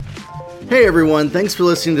Hey everyone, thanks for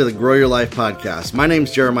listening to the Grow Your Life podcast. My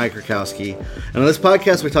name's Jeremiah Krakowski, and on this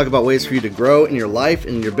podcast we talk about ways for you to grow in your life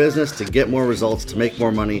and in your business, to get more results, to make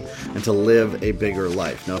more money, and to live a bigger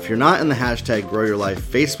life. Now, if you're not in the hashtag Grow Your Life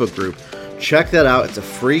Facebook group, check that out. It's a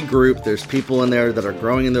free group. There's people in there that are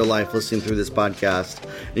growing in their life listening through this podcast.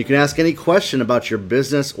 You can ask any question about your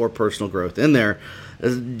business or personal growth in there.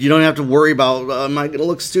 You don't have to worry about, am I going to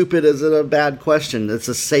look stupid? Is it a bad question? It's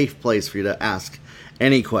a safe place for you to ask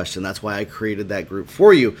any question. That's why I created that group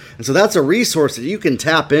for you. And so that's a resource that you can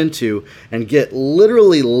tap into and get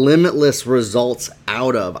literally limitless results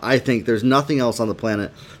out of. I think there's nothing else on the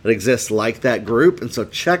planet that exists like that group. And so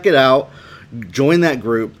check it out. Join that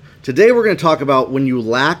group. Today we're going to talk about when you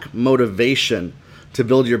lack motivation to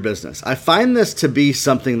build your business. I find this to be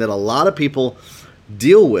something that a lot of people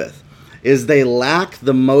deal with, is they lack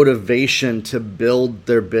the motivation to build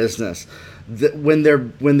their business. When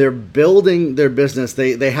they're building their business,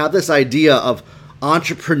 they have this idea of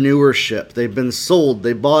entrepreneurship. They've been sold,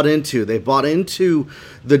 they bought into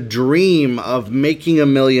the dream of making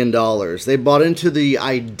 $1 million. They bought into the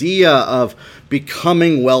idea of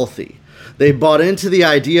becoming wealthy. They bought into the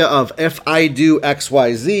idea of, if I do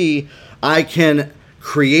XYZ, I can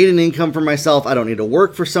create an income for myself. I don't need to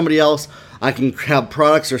work for somebody else. I can have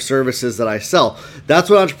products or services that I sell. That's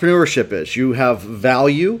what entrepreneurship is. You have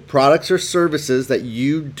value, products or services that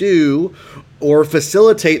you do or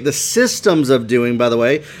facilitate the systems of doing. By the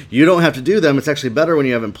way, you don't have to do them. It's actually better when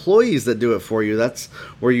you have employees that do it for you. That's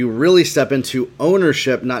where you really step into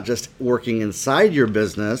ownership, not just working inside your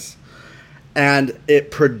business, and it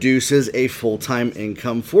produces a full-time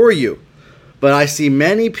income for you. But I see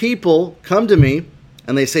many people come to me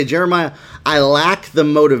and they say, Jeremiah, I lack the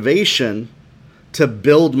motivation to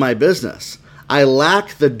build my business. I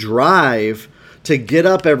lack the drive to get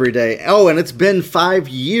up every day. Oh, and it's been 5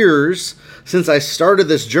 years since I started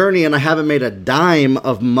this journey and I haven't made a dime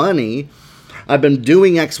of money. I've been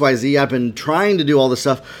doing XYZ. I've been trying to do all this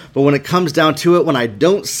stuff. But when it comes down to it, when I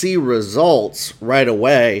don't see results right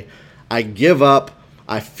away, I give up.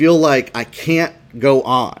 I feel like I can't go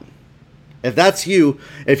on. If that's you,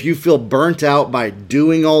 if you feel burnt out by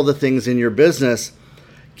doing all the things in your business,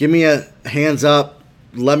 give me a hands up.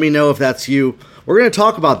 Let me know if that's you. We're going to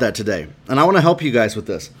talk about that today, and I want to help you guys with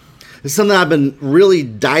this. It's something I've been really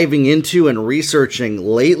diving into and researching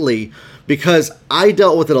lately because I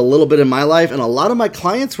dealt with it a little bit in my life, and a lot of my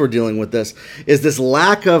clients were dealing with this, is this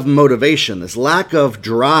lack of motivation, this lack of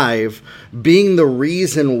drive being the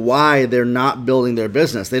reason why they're not building their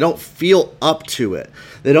business. They don't feel up to it.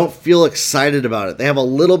 They don't feel excited about it. They have a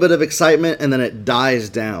little bit of excitement and then it dies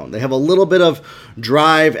down. They have a little bit of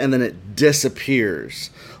drive and then it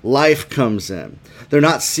disappears. Life comes in. They're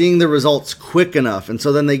not seeing the results quick enough, and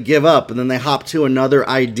so then they give up and then they hop to another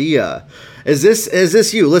idea. Is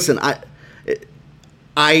this you? Listen,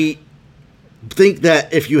 I think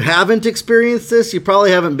that if you haven't experienced this, you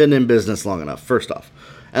probably haven't been in business long enough, first off.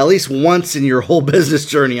 At least once in your whole business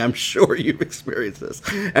journey, I'm sure you've experienced this.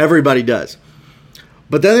 Everybody does.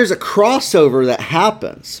 But then there's a crossover that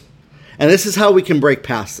happens. And this is how we can break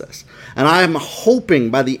past this. And I am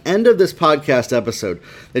hoping by the end of this podcast episode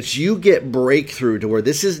that you get breakthrough to where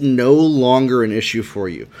this is no longer an issue for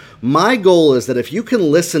you. My goal is that if you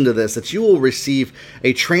can listen to this, that you will receive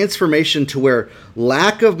a transformation to where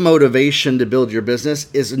lack of motivation to build your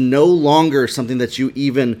business is no longer something that you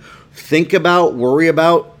even think about, worry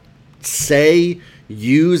about, say,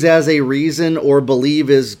 use as a reason, or believe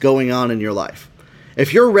is going on in your life.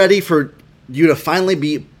 If you're ready for you to finally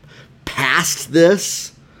be past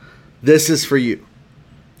this, this is for you.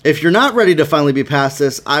 If you're not ready to finally be past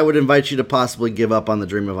this, I would invite you to possibly give up on the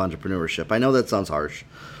dream of entrepreneurship. I know that sounds harsh,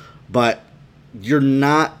 but you're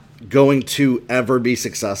not going to ever be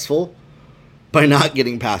successful by not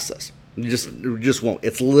getting past this. You just won't.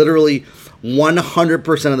 It's literally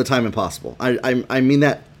 100% of the time impossible. I mean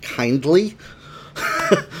that kindly,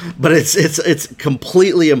 but it's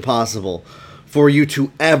completely impossible for you to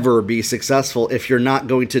ever be successful if you're not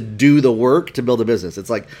going to do the work to build a business. It's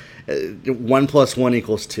like 1 +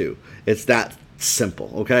 1 = 2. It's that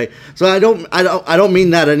simple, okay? So I don't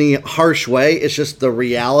mean that any harsh way. It's just the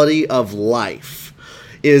reality of life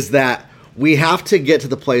is that we have to get to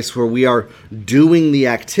the place where we are doing the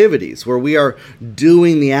activities, where we are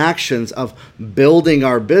doing the actions of building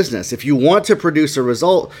our business. If you want to produce a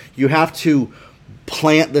result, you have to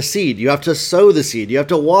plant the seed. You have to sow the seed. You have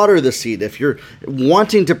to water the seed. If you're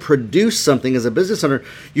wanting to produce something as a business owner,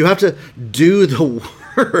 you have to do the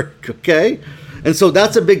work, okay? And so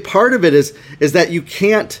that's a big part of it is that you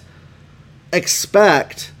can't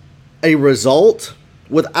expect a result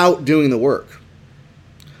without doing the work.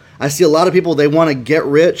 I see a lot of people, they want to get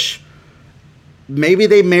rich maybe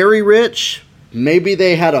they marry rich. Maybe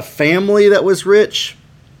they had a family that was rich.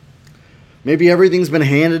 Maybe everything's been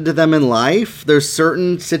handed to them in life. There's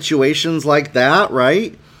certain situations like that,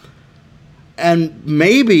 right? And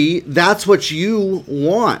maybe that's what you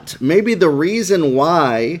want. Maybe the reason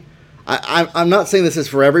why, I'm not saying this is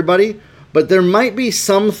for everybody, but there might be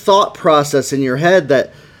some thought process in your head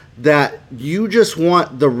that you just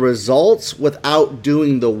want the results without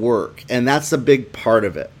doing the work. And that's a big part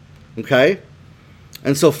of it. Okay?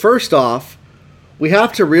 And so first off, we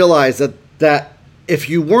have to realize that if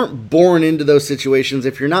you weren't born into those situations,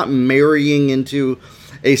 if you're not marrying into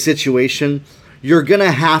a situation, you're going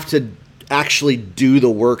to have to actually do the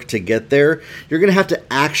work to get there. You're going to have to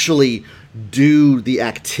actually do the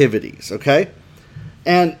activities, okay?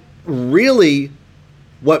 And really,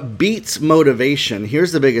 what beats motivation,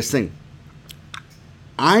 here's the biggest thing.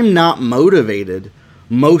 I'm not motivated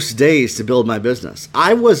most days to build my business.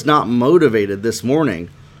 I was not motivated this morning,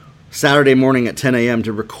 Saturday morning at 10 a.m.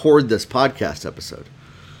 to record this podcast episode.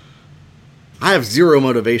 I have zero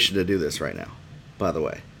motivation to do this right now, by the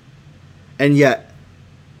way. And yet,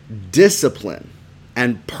 discipline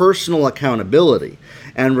and personal accountability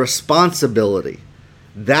and responsibility,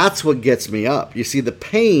 that's what gets me up. You see, the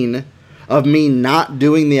pain of me not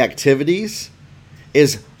doing the activities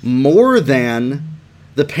is more than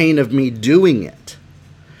the pain of me doing it.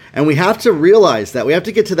 And we have to realize that. We have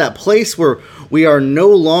to get to that place where we are no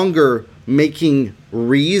longer making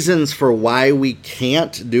reasons for why we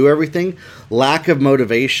can't do everything, lack of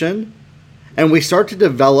motivation, and we start to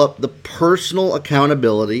develop the personal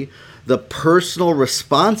accountability, the personal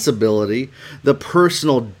responsibility, the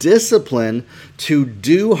personal discipline to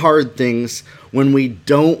do hard things when we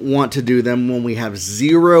don't want to do them, when we have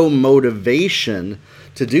zero motivation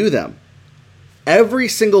to do them. Every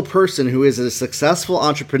single person who is a successful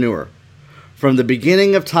entrepreneur, from the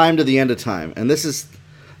beginning of time to the end of time, and this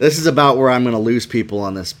is about where I'm going to lose people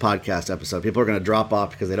on this podcast episode. People are going to drop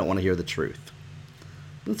off because they don't want to hear the truth.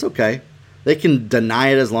 That's okay. They can deny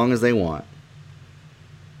it as long as they want.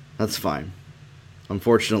 That's fine.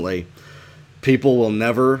 Unfortunately, people will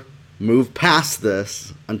never move past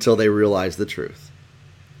this until they realize the truth.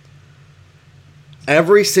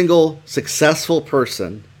 Every single successful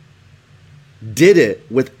person did it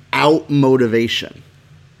without motivation.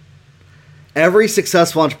 Every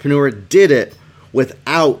successful entrepreneur did it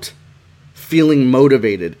without feeling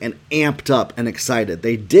motivated and amped up and excited.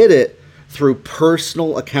 They did it through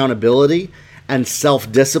personal accountability and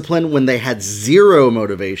self-discipline when they had zero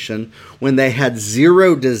motivation, when they had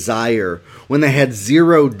zero desire, when they had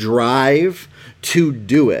zero drive to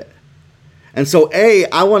do it. And so,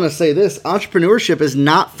 I want to say this, entrepreneurship is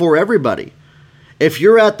not for everybody. If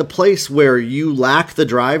you're at the place where you lack the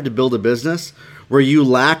drive to build a business, where you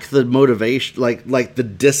lack the motivation, like the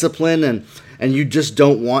discipline, and you just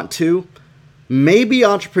don't want to, maybe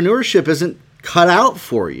entrepreneurship isn't cut out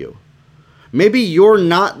for you. Maybe you're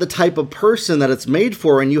not the type of person that it's made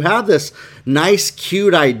for, and you have this nice,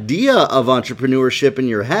 cute idea of entrepreneurship in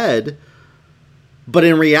your head, but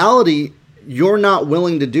in reality, you're not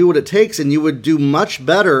willing to do what it takes, and you would do much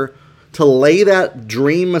better to lay that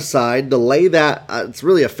dream aside, to lay that, it's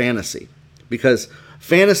really a fantasy, because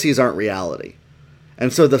fantasies aren't reality.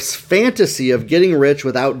 And so this fantasy of getting rich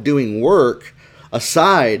without doing work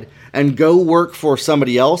aside, and go work for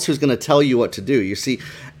somebody else who's going to tell you what to do. You see,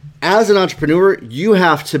 as an entrepreneur, you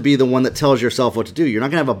have to be the one that tells yourself what to do. You're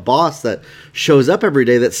not going to have a boss that shows up every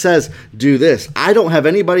day that says, do this. I don't have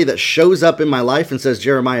anybody that shows up in my life and says,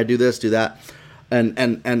 Jeremiah, do this, do that,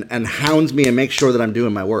 and hounds me and makes sure that I'm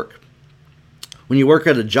doing my work. When you work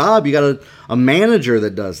at a job, you got a manager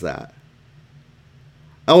that does that.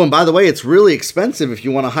 Oh, and by the way, it's really expensive if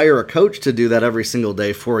you want to hire a coach to do that every single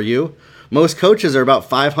day for you. Most coaches are about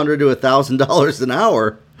 $500 to $1,000 an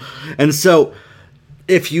hour. And so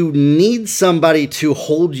if you need somebody to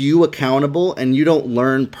hold you accountable and you don't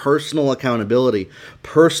learn personal accountability,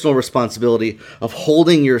 personal responsibility of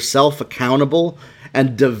holding yourself accountable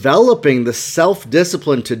and developing the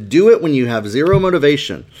self-discipline to do it when you have zero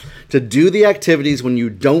motivation, to do the activities when you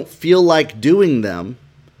don't feel like doing them,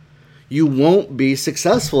 you won't be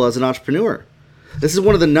successful as an entrepreneur. This is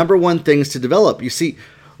one of the number one things to develop. You see,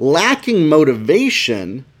 lacking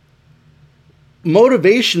motivation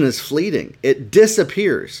is fleeting. It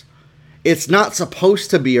disappears. It's not supposed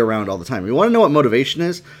to be around all the time. You want to know what motivation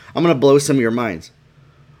is? I'm going to blow some of your minds.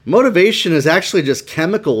 Motivation is actually just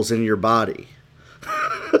chemicals in your body.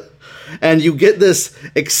 And you get this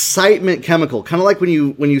excitement chemical, kind of like when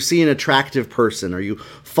you see an attractive person or you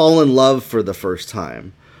fall in love for the first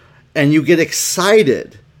time. And you get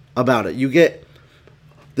excited about it. You get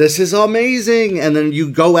this is amazing. And then you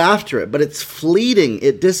go after it, but it's fleeting.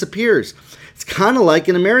 It disappears. It's kind of like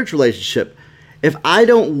in a marriage relationship. If I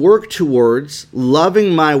don't work towards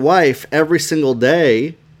loving my wife every single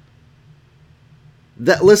day,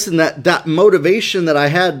 that motivation that I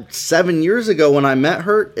had 7 years ago when I met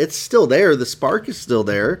her, it's still there. The spark is still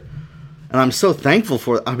there. And I'm so thankful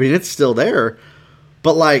for it. I mean, it's still there.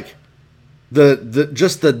 But like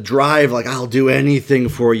the drive, like I'll do anything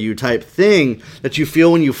for you type thing that you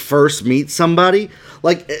feel when you first meet somebody,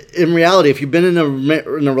 like in reality, if you've been in a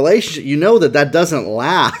relationship, you know that doesn't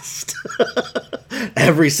last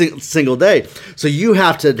every single day. So you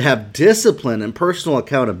have to have discipline and personal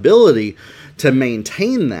accountability to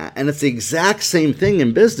maintain that. And it's the exact same thing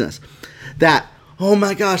in business. That, oh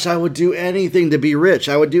my gosh, I would do anything to be rich.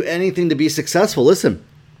 I would do anything to be successful. Listen,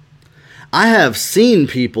 I have seen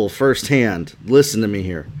people firsthand, listen to me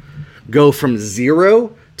here, go from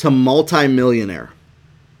zero to multimillionaire.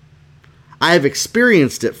 I have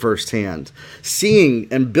experienced it firsthand, seeing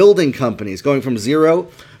and building companies going from zero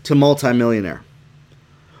to multimillionaire.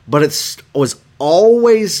 But it was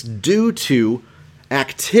always due to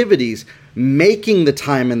activities, making the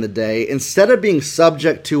time in the day, instead of being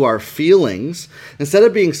subject to our feelings, instead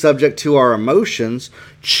of being subject to our emotions,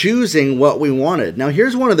 choosing what we wanted. Now,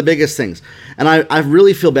 here's one of the biggest things, and I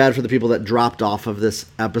really feel bad for the people that dropped off of this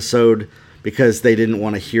episode because they didn't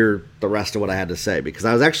want to hear the rest of what I had to say, because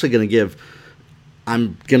I was actually going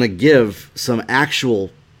to give some actual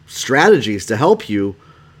strategies to help you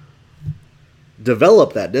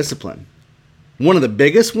develop that discipline. One of the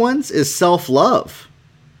biggest ones is self-love.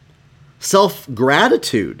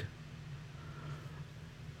 Self-gratitude,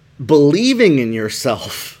 believing in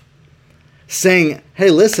yourself, saying,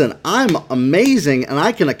 hey, listen, I'm amazing and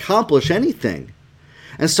I can accomplish anything,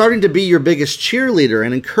 and starting to be your biggest cheerleader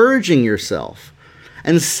and encouraging yourself,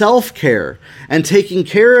 and self-care and taking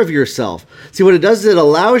care of yourself. See, what it does is it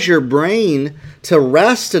allows your brain to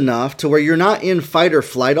rest enough to where you're not in fight or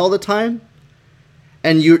flight all the time,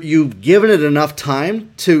 and you've given it enough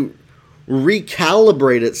time to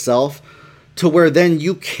recalibrate itself to where then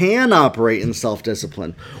you can operate in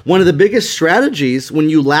self-discipline. One of the biggest strategies when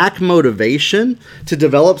you lack motivation to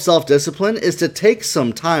develop self-discipline is to take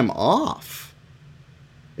some time off.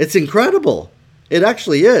 It's incredible. It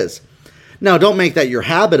actually is. Now, don't make that your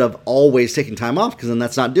habit of always taking time off, because then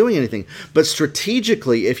that's not doing anything. But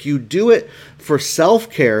strategically, if you do it for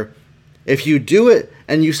self-care, if you do it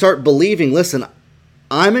and you start believing, listen,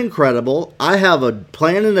 I'm incredible, I have a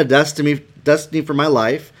plan and a destiny for my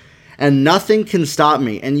life, and nothing can stop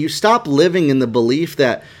me. And you stop living in the belief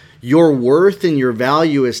that your worth and your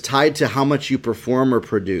value is tied to how much you perform or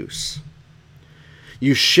produce.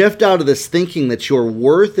 You shift out of this thinking that your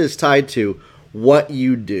worth is tied to what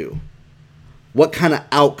you do, what kind of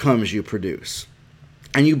outcomes you produce.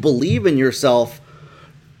 And you believe in yourself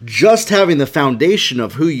just having the foundation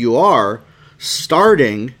of who you are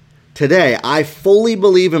starting today. I fully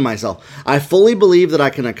believe in myself. I fully believe that I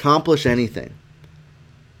can accomplish anything.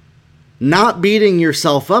 Not beating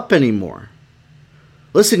yourself up anymore.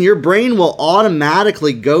 Listen, your brain will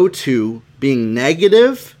automatically go to being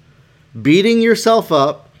negative, beating yourself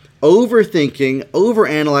up, overthinking,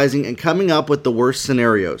 overanalyzing, and coming up with the worst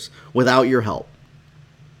scenarios without your help.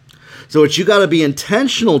 So what you got to be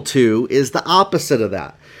intentional to is the opposite of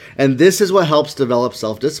that. And this is what helps develop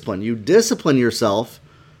self-discipline. You discipline yourself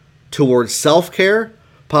towards self-care,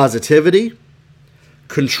 positivity,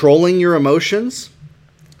 controlling your emotions.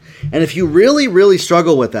 And if you really, really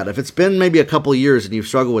struggle with that, if it's been maybe a couple years and you've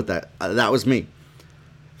struggled with that, that was me.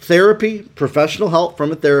 Therapy, professional help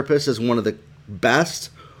from a therapist is one of the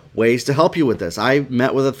best ways to help you with this. I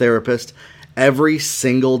met with a therapist every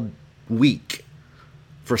single week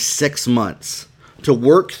for 6 months to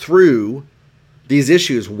work through these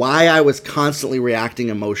issues, why I was constantly reacting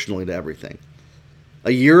emotionally to everything.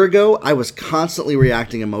 A year ago, I was constantly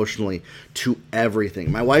reacting emotionally to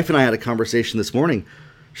everything. My wife and I had a conversation this morning.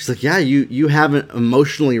 She's like, yeah, you haven't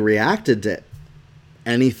emotionally reacted to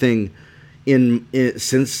anything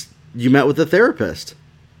since you met with the therapist.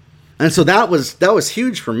 And so that was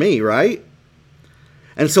huge for me, right?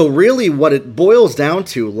 And so really what it boils down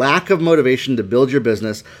to, lack of motivation to build your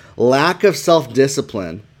business, lack of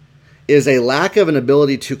self-discipline, is a lack of an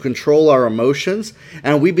ability to control our emotions,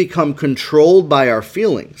 and we become controlled by our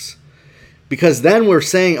feelings. Because then we're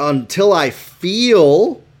saying, until I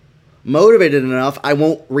feel motivated enough, I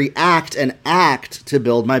won't react and act to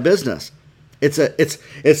build my business.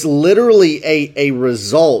 It's literally a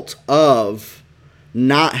result of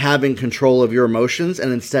not having control of your emotions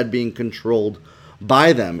and instead being controlled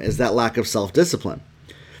by them, is that lack of self-discipline.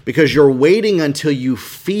 Because you're waiting until you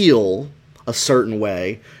feel a certain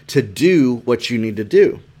way to do what you need to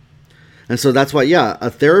do. And so that's why, a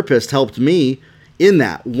therapist helped me in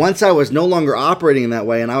that. Once I was no longer operating in that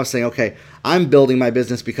way and I was saying, okay, I'm building my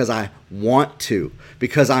business because I want to,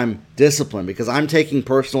 because I'm disciplined, because I'm taking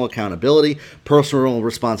personal accountability, personal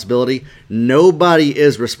responsibility. Nobody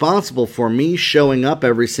is responsible for me showing up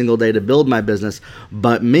every single day to build my business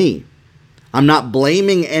but me. I'm not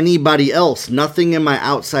blaming anybody else. Nothing in my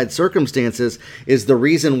outside circumstances is the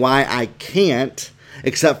reason why I can't,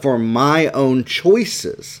 except for my own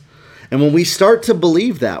choices. And when we start to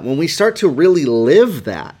believe that, when we start to really live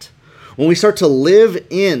that, when we start to live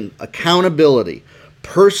in accountability,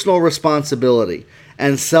 personal responsibility,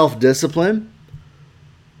 and self-discipline,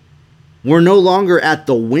 we're no longer at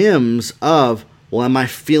the whims of, well, am I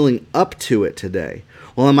feeling up to it today?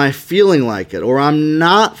 Well, am I feeling like it? Or I'm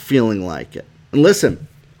not feeling like it. And listen,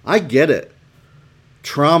 I get it.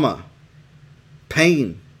 Trauma,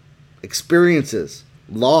 pain, experiences,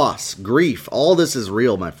 loss, grief, all this is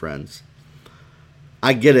real, my friends.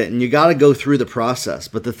 I get it, and you got to go through the process.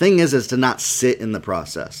 But the thing is to not sit in the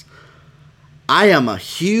process. I am a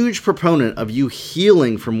huge proponent of you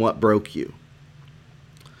healing from what broke you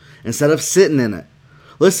instead of sitting in it.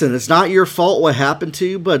 Listen, it's not your fault what happened to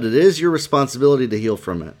you, but it is your responsibility to heal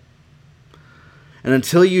from it. And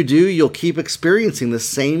until you do, you'll keep experiencing the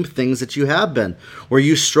same things that you have been, where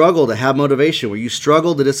you struggle to have motivation, where you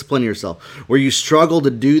struggle to discipline yourself, where you struggle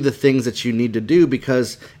to do the things that you need to do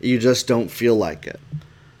because you just don't feel like it.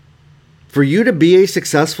 For you to be a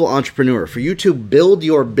successful entrepreneur, for you to build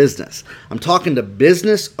your business, I'm talking to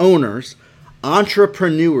business owners,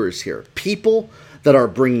 entrepreneurs here, people that are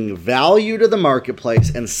bringing value to the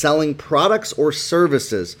marketplace and selling products or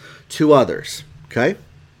services to others, okay?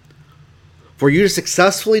 For you to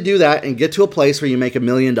successfully do that and get to a place where you make $1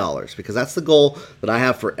 million, because that's the goal that I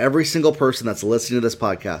have for every single person that's listening to this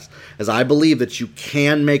podcast, is I believe that you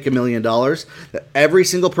can make $1 million, that every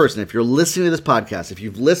single person, if you're listening to this podcast, if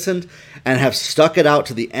you've listened and have stuck it out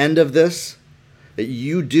to the end of this, that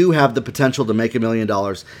you do have the potential to make $1 million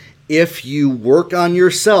if you work on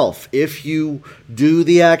yourself, if you do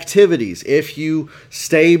the activities, if you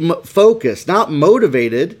stay focused, not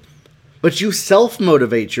motivated, but you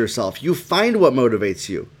self-motivate yourself. You find what motivates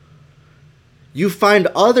you. You find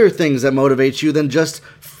other things that motivate you than just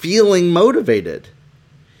feeling motivated.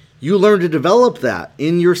 You learn to develop that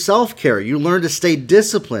in your self-care. You learn to stay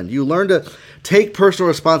disciplined. You learn to take personal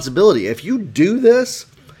responsibility. If you do this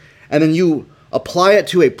and then you apply it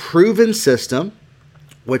to a proven system,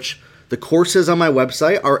 which the courses on my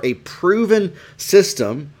website are a proven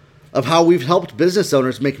system of how we've helped business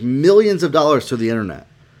owners make millions of dollars through the internet.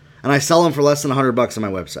 And I sell them for less than $100 on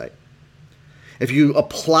my website. If you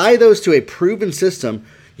apply those to a proven system,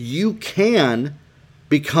 you can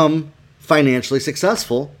become financially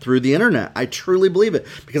successful through the internet. I truly believe it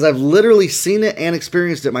because I've literally seen it and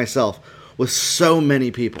experienced it myself with so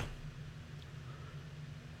many people.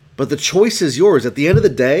 But the choice is yours. At the end of the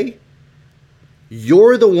day,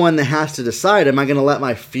 you're the one that has to decide, am I going to let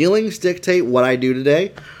my feelings dictate what I do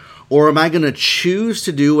today? Or am I going to choose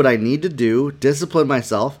to do what I need to do, discipline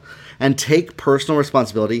myself, and take personal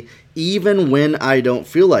responsibility even when I don't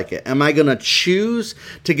feel like it? Am I going to choose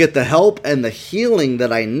to get the help and the healing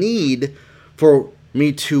that I need for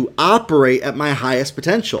me to operate at my highest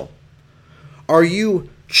potential? Are you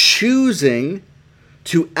choosing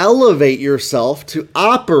to elevate yourself to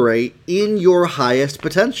operate in your highest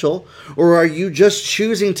potential? Or are you just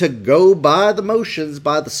choosing to go by the motions,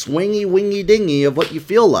 by the swingy, wingy, dingy of what you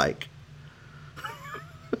feel like?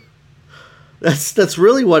 That's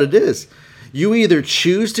really what it is. You either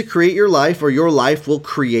choose to create your life or your life will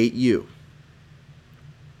create you.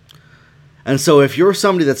 And so if you're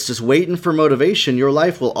somebody that's just waiting for motivation, your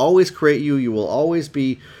life will always create you. You will always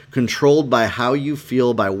be controlled by how you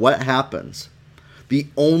feel, by what happens. The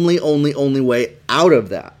only way out of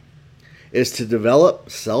that is to develop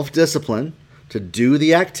self-discipline, to do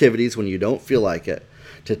the activities when you don't feel like it,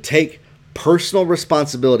 to take personal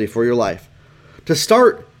responsibility for your life, to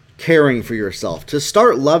start caring for yourself, to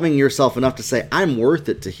start loving yourself enough to say, I'm worth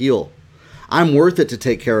it to heal. I'm worth it to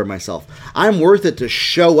take care of myself. I'm worth it to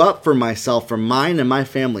show up for myself, for mine and my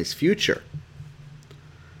family's future.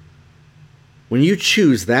 When you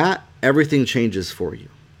choose that, everything changes for you.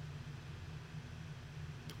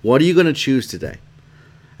 What are you going to choose today?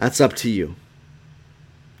 That's up to you.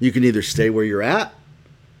 You can either stay where you're at,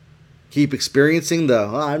 keep experiencing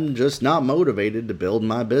I'm just not motivated to build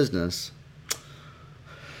my business.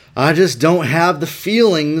 I just don't have the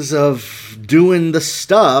feelings of doing the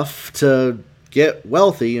stuff to get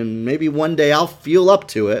wealthy, and maybe one day I'll feel up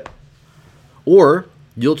to it. Or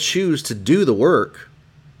you'll choose to do the work.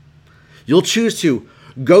 You'll choose to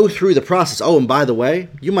go through the process. Oh, and by the way,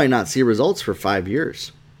 you might not see results for 5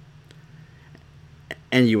 years.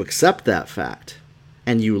 And you accept that fact.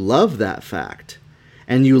 And you love that fact.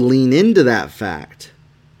 And you lean into that fact.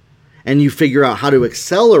 And you figure out how to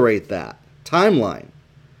accelerate that timeline.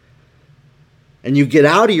 And you get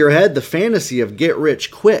out of your head the fantasy of get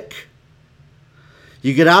rich quick.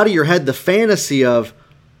 You get out of your head the fantasy of,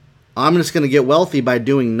 I'm just going to get wealthy by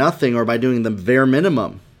doing nothing or by doing the bare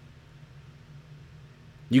minimum.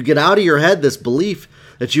 You get out of your head this belief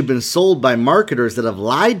that you've been sold by marketers that have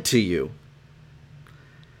lied to you.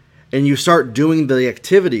 And you start doing the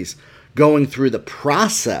activities, going through the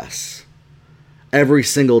process every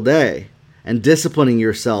single day and disciplining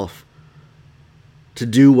yourself to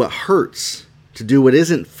do what hurts, to do what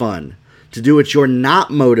isn't fun, to do what you're not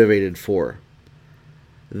motivated for.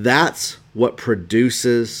 That's what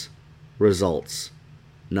produces results.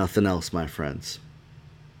 Nothing else, my friends.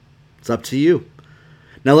 It's up to you.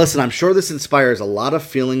 Now listen, I'm sure this inspires a lot of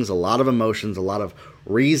feelings, a lot of emotions, a lot of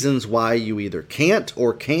reasons why you either can't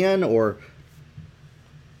or can, or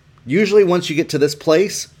usually once you get to this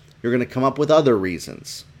place, you're going to come up with other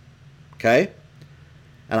reasons. Okay?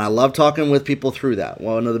 And I love talking with people through that.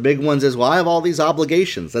 One of the big ones is, well, I have all these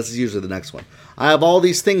obligations. This is usually the next one. I have all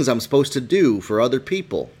these things I'm supposed to do for other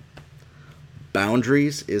people.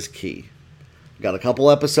 Boundaries is key. I've got a couple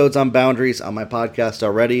episodes on boundaries on my podcast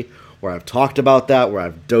already where I've talked about that, where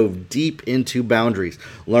I've dove deep into boundaries.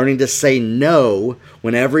 Learning to say no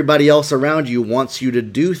when everybody else around you wants you to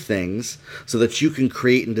do things so that you can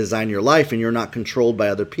create and design your life and you're not controlled by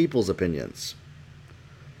other people's opinions.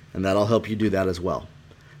 And that'll help you do that as well.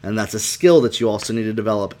 And that's a skill that you also need to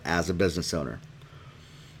develop as a business owner.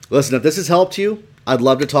 Listen, if this has helped you, I'd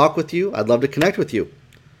love to talk with you. I'd love to connect with you.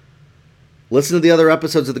 Listen to the other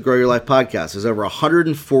episodes of the Grow Your Life podcast. There's over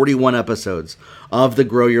 141 episodes of the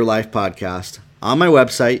Grow Your Life podcast on my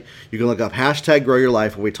website. You can look up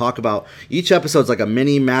 #GrowYourLife, where we talk about each episode's like a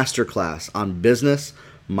mini masterclass on business,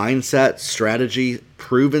 mindset, strategy,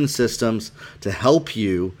 proven systems to help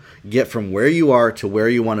you get from where you are to where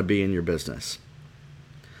you want to be in your business.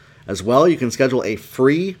 As well, you can schedule a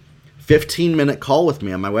free 15-minute call with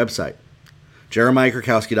me on my website,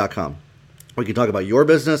 jeremiahkrakowski.com. We can talk about your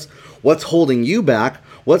business, what's holding you back,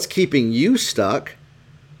 what's keeping you stuck.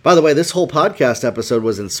 By the way, this whole podcast episode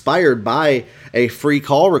was inspired by a free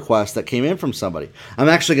call request that came in from somebody. I'm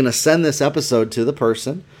actually going to send this episode to the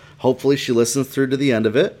person. Hopefully she listens through to the end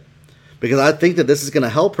of it, because I think that this is going to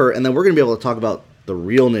help her, and then we're going to be able to talk about the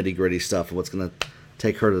real nitty-gritty stuff of what's going to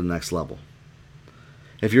take her to the next level.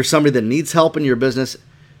 If you're somebody that needs help in your business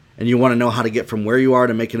and you want to know how to get from where you are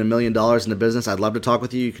to making $1 million in the business, I'd love to talk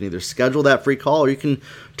with you. You can either schedule that free call or you can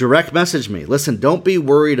direct message me. Listen, don't be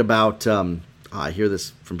worried about, I hear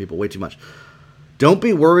this from people way too much. Don't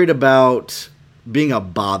be worried about being a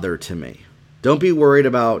bother to me. Don't be worried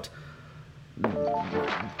about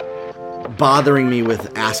bothering me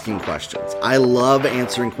with asking questions. I love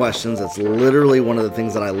answering questions. That's literally one of the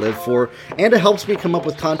things that I live for. And it helps me come up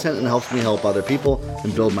with content and helps me help other people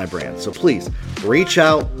and build my brand. So please reach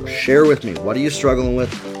out, share with me. What are you struggling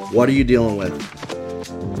with? What are you dealing with?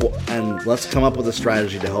 And let's come up with a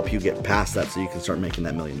strategy to help you get past that so you can start making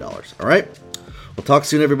that $1 million. All right? We'll talk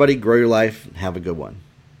soon, everybody. Grow your life. Have a good one.